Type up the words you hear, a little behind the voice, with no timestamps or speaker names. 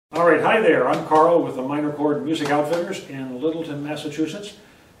All right, hi there. I'm Carl with the Minor Chord Music Outfitters in Littleton, Massachusetts.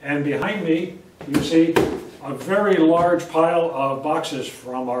 And behind me, you see a very large pile of boxes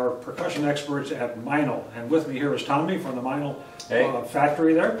from our percussion experts at Meinl. And with me here is Tommy from the Meinl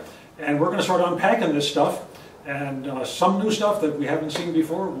factory there. And we're going to start unpacking this stuff. And some new stuff that we haven't seen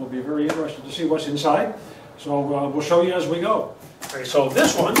before. We'll be very interested to see what's inside. So we'll show you as we go. Okay, so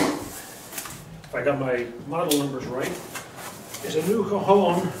this one, if I got my model numbers right, is a new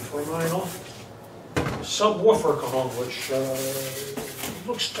cajon for Meinl, a subwoofer cajon, which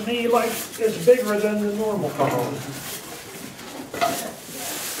looks to me like it's bigger than the normal cajon.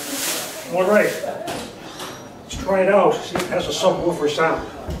 All right, let's try it out, see if it has a subwoofer sound.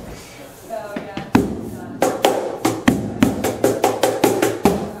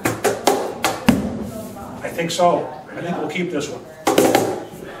 I think so. I think we'll keep this one.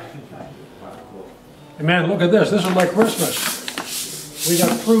 And man, look at this. This is like Christmas. We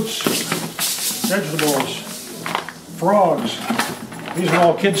got fruits, vegetables, frogs. These are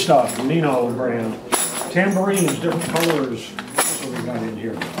all kid stuff, Meinl brand. Tambourines, different colors. That's what we got in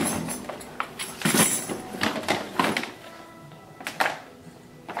here.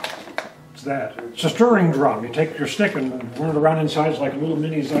 What's that? It's a stirring drum. You take your stick and run it around inside. It's like a little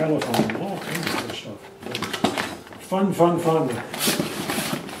mini xylophone. All kinds of good stuff. Fun, fun, fun.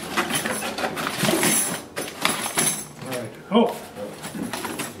 All right. Oh.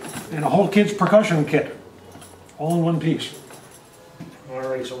 And a whole kid's percussion kit, all in one piece. All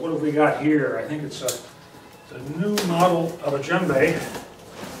right, so what have we got here? I think it's a new model of a djembe.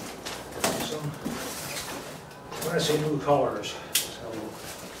 Some classy new colors.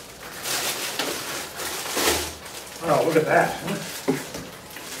 Oh, look at that.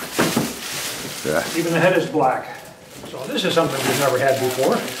 Yeah. Even the head is black. So this is something we've never had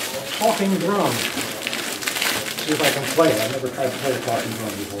before. Talking drum. See if I can play it. I've never tried to play a talking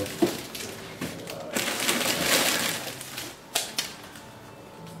drum before.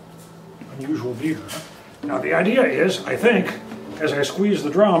 Unusual beater. Huh? Now the idea is, I think, as I squeeze the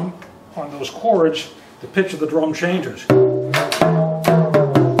drum on those chords, the pitch of the drum changes. How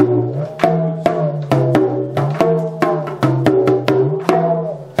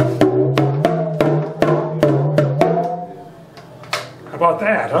about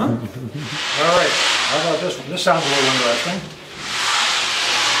that, huh? All right. How about this one? This sounds a little interesting.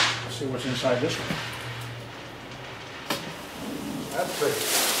 Let's see what's inside this one. That's pretty.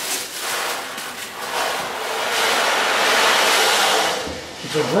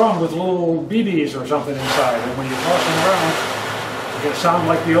 It's a drum with little BBs or something inside, and when you toss them around, you get a sound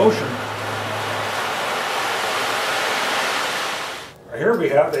like the ocean. Here we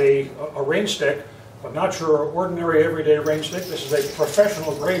have a rain stick, but not your ordinary everyday rain stick. This is a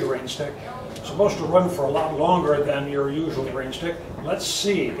professional grade rain stick. It's supposed to run for a lot longer than your usual rain stick. Let's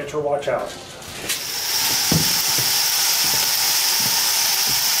see. Get your watch out.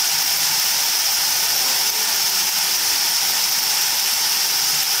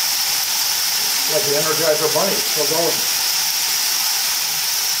 Like the Energizer Bunny, still going.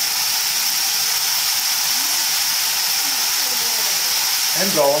 And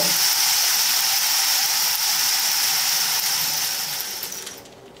going.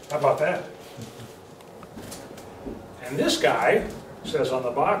 How about that? And this guy, says on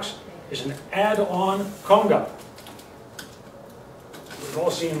the box, is an add-on conga. We've all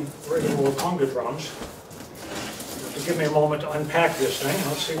seen regular conga drums. Give me a moment to unpack this thing.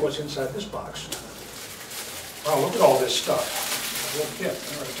 Let's see what's inside this box. Wow, look at all this stuff. All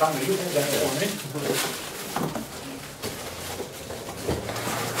right, Tommy, you hold that for me.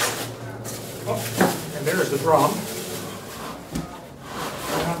 Oh, and there's the drum.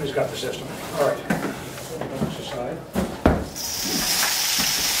 Tommy's got the system. All right. Put the box aside.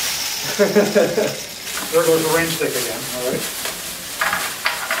 There goes the rain stick again. All right.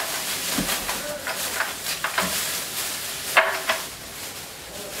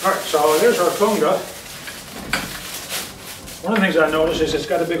 Alright, so there's our conga. One of the things I noticed is it's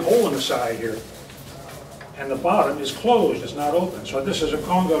got a big hole in the side here. And the bottom is closed, it's not open. So this is a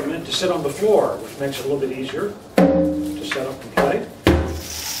conga meant to sit on the floor, which makes it a little bit easier to set up and play.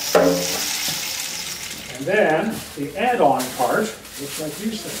 And then the add-on part looks like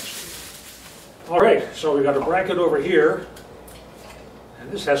these things. Alright, so we've got a bracket over here.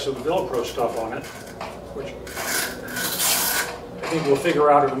 And this has some Velcro stuff on it, which I think we'll figure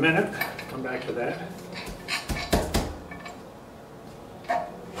out in a minute. Come back to that.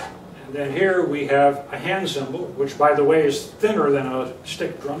 And then here we have a hand cymbal, which by the way is thinner than a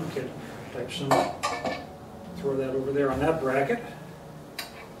stick drum kit type cymbal. Throw that over there on that bracket.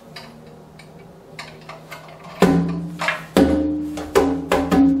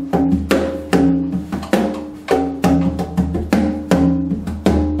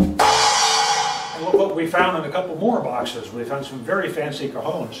 boxes. We found some very fancy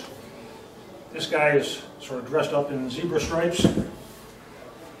cajones. This guy is sort of dressed up in zebra stripes.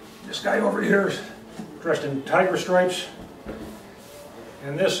 This guy over here is dressed in tiger stripes.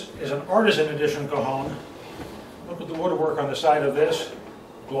 And this is an artisan edition cajon. Look at the woodwork on the side of this,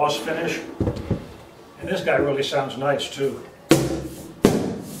 gloss finish. And this guy really sounds nice too.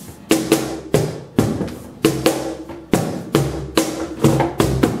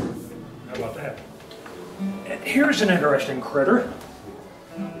 How about that? And here's an interesting critter.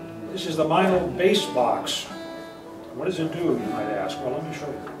 This is the Meinl bass box. What does it do, you might ask? Well, let me show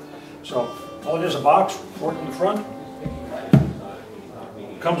you. So, all it is, a box, port in the front.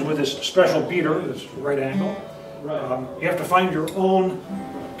 Comes with this special beater, this right angle. You have to find your own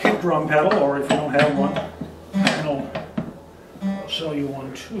kick drum pedal, or if you don't have one, I'll sell you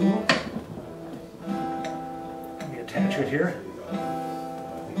one too. Let me attach it here.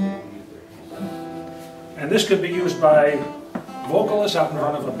 And this could be used by vocalists out in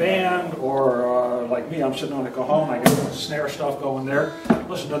front of a band, or like me, I'm sitting on a cajon, I got the snare stuff going there.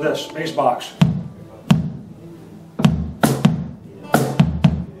 Listen to this, bass box.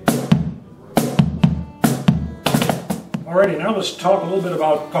 Alrighty, now let's talk a little bit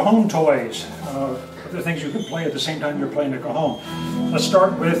about cajon toys. Other things you can play at the same time you're playing the cajon. Let's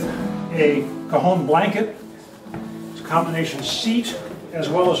start with a cajon blanket. It's a combination seat as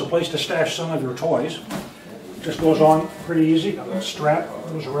well as a place to stash some of your toys. It just goes on pretty easy. Got a strap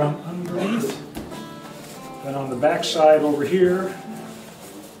goes around underneath. Then on the back side over here,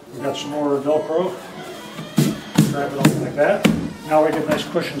 we've got some more Velcro. Strap it on like that. Now we get a nice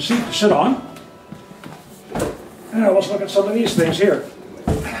cushioned seat to sit on. Now let's look at some of these things here.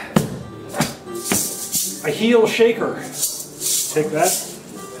 A heel shaker. Take that,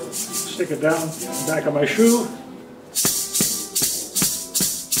 stick it down the back of my shoe.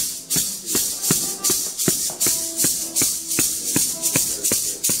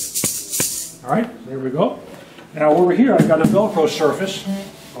 Alright, there we go. Now over here I've got a Velcro surface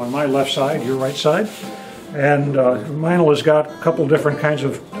on my left side, your right side. And Meinl has got a couple different kinds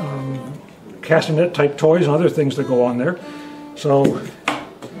of castanet type toys and other things that go on there. So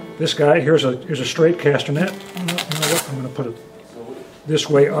this guy, here's a straight castanet. You know what? I'm going to put it this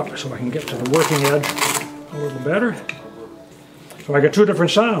way up so I can get to the working edge a little better. So I got two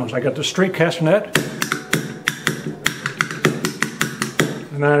different sounds. I got the straight castanet,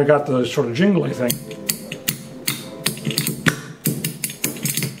 and then I got the sort of jingly thing.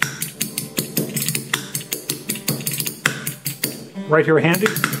 Right here handy,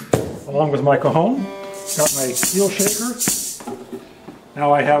 along with my cajon. Got my heel shaker.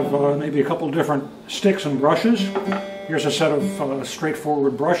 Now I have maybe a couple different sticks and brushes. Here's a set of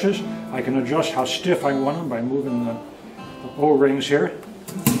straightforward brushes. I can adjust how stiff I want them by moving the O-rings here.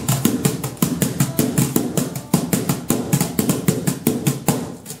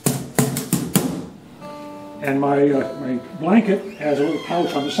 And my blanket has a little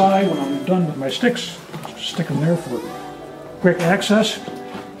pouch on the side. When I'm done with my sticks, just stick them there for quick access.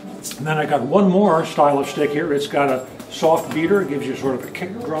 And then I got one more style of stick here. It's got a soft beater, it gives you sort of a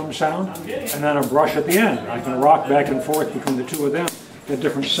kick drum sound, and then a brush at the end. I can rock back and forth between the two of them, get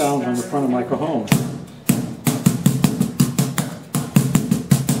different sounds on the front of my cajon.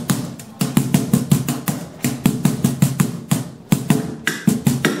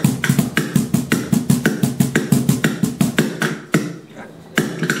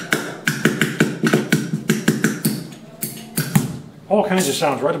 All kinds of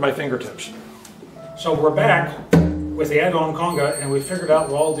sounds right at my fingertips. So we're back with the add-on conga, and we figured out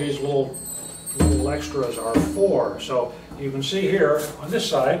what all these little extras are for. So you can see here on this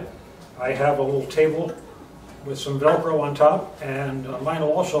side, I have a little table with some Velcro on top, and Meinl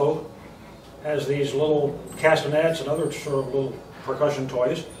also has these little castanets and other sort of little percussion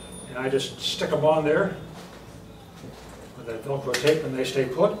toys, and I just stick them on there with that Velcro tape, and they stay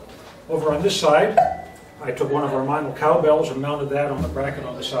put. Over on this side, I took one of our Meinl cowbells and mounted that on the bracket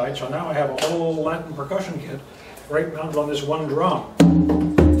on the side, so now I have a whole Latin percussion kit right mounted on this one drum.